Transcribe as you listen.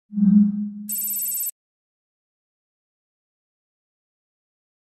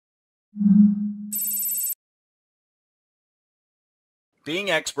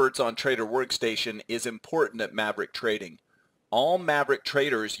Being experts on Trader Workstation is important at Maverick Trading. All Maverick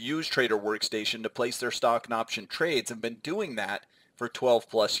traders use Trader Workstation to place their stock and option trades and have been doing that for 12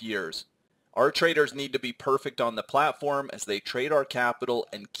 plus years. Our traders need to be perfect on the platform as they trade our capital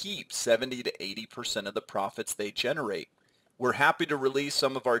and keep 70 to 80% of the profits they generate. We're happy to release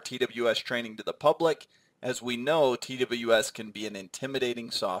some of our TWS training to the public, as we know TWS can be an intimidating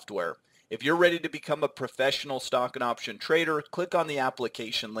software. If you're ready to become a professional stock and option trader, click on the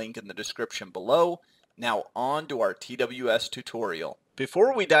application link in the description below. Now on to our TWS tutorial.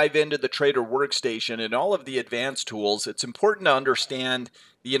 Before we dive into the Trader Workstation and all of the advanced tools, it's important to understand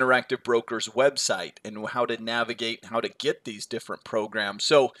the Interactive Brokers website and how to navigate, how to get these different programs.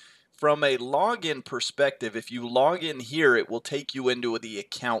 So from a login perspective, if you log in here, it will take you into the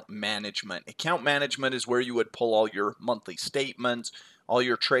account management. Account management is where you would pull all your monthly statements, all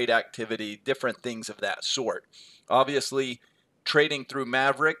your trade activity, different things of that sort. Obviously, trading through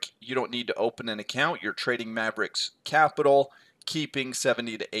Maverick, you don't need to open an account. You're trading Maverick's capital, keeping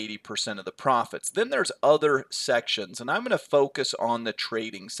 70 to 80% of the profits. Then there's other sections, and I'm going to focus on the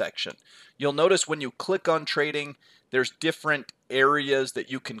trading section. You'll notice when you click on trading, there's different areas that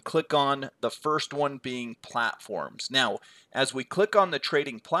you can click on, the first one being platforms. Now, as we click on the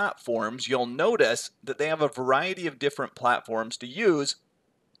trading platforms, you'll notice that they have a variety of different platforms to use,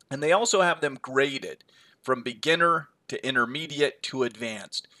 and they also have them graded from beginner to intermediate to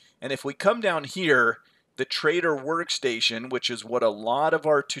advanced. And if we come down here, the Trader Workstation, which is what a lot of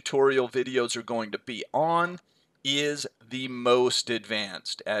our tutorial videos are going to be on, is the most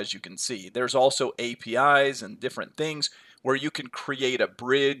advanced, as you can see. There's also APIs and different things where you can create a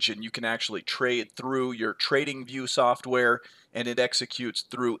bridge and you can actually trade through your trading view software, and it executes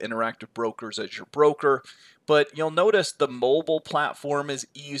through Interactive Brokers as your broker. But you'll notice the mobile platform is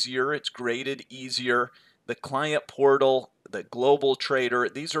easier, it's graded easier. The client portal, the global trader,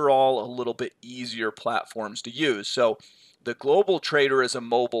 these are all a little bit easier platforms to use. So the global trader is a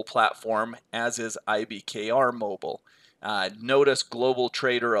mobile platform, as is IBKR mobile. Notice global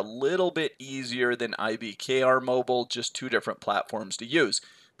trader a little bit easier than IBKR mobile, just two different platforms to use.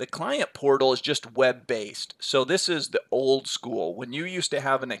 The client portal is just web-based. So this is the old school. When you used to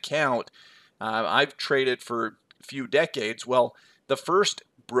have an account, I've traded for a few decades. Well, the first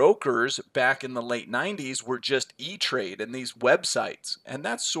brokers back in the late 90s were just E-Trade and these websites. And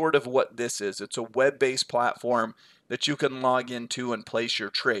that's sort of what this is. It's a web-based platform that you can log into and place your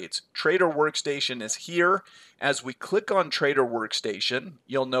trades. Trader Workstation is here. As we click on Trader Workstation,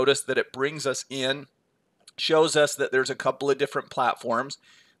 you'll notice that it brings us in, shows us that there's a couple of different platforms.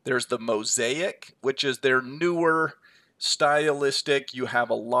 There's the Mosaic, which is their newer, stylistic. You have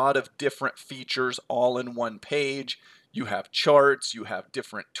a lot of different features all in one page. You have charts, you have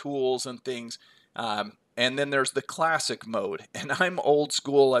different tools and things. And then there's the classic mode. And I'm old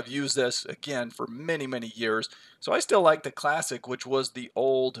school. I've used this, again, for many, many years. So I still like the classic, which was the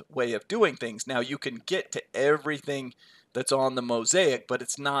old way of doing things. Now, you can get to everything that's on the Mosaic, but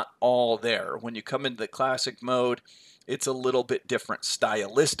it's not all there. When you come into the classic mode, it's a little bit different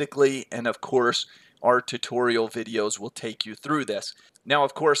stylistically. And of course, our tutorial videos will take you through this. Now,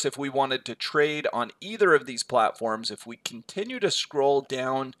 of course, if we wanted to trade on either of these platforms, if we continue to scroll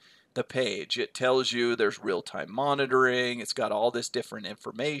down the page, it tells you there's real-time monitoring. It's got all this different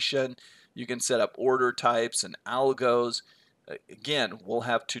information. You can set up order types and algos. Again, we'll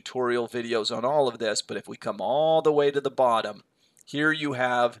have tutorial videos on all of this, but if we come all the way to the bottom, here you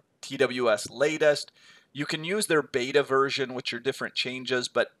have TWS latest. You can use their beta version, which are different changes,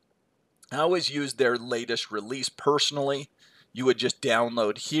 but I always use their latest release personally. You would just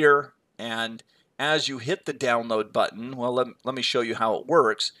download here, and as you hit the download button, well, let me show you how it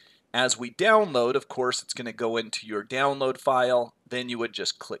works. As we download, of course, it's going to go into your download file. Then you would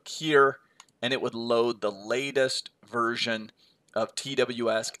just click here, and it would load the latest version of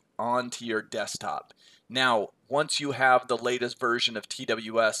TWS onto your desktop. Now, once you have the latest version of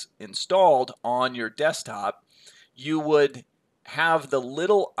TWS installed on your desktop, you would have the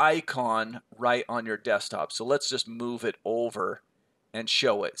little icon right on your desktop. So let's just move it over and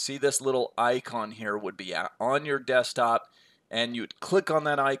show it. See, this little icon here would be on your desktop, and you'd click on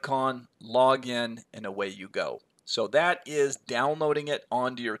that icon, log in, and away you go. So that is downloading it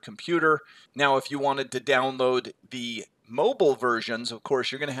onto your computer. Now, if you wanted to download the mobile versions, of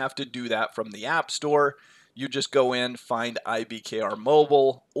course, you're going to have to do that from the App Store. You just go in, find IBKR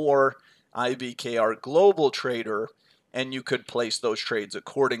Mobile or IBKR Global Trader, and you could place those trades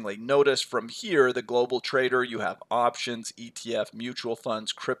accordingly. Notice from here, the global trader, you have options, ETF, mutual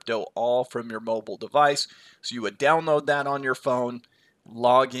funds, crypto, all from your mobile device. So you would download that on your phone,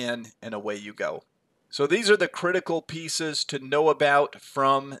 log in, and away you go. So these are the critical pieces to know about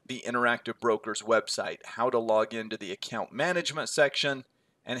from the Interactive Brokers website: how to log into the account management section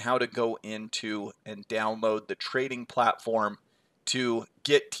and how to go into and download the trading platform to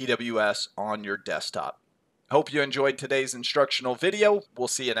get TWS on your desktop. Hope you enjoyed today's instructional video. We'll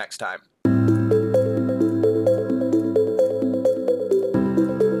see you next time.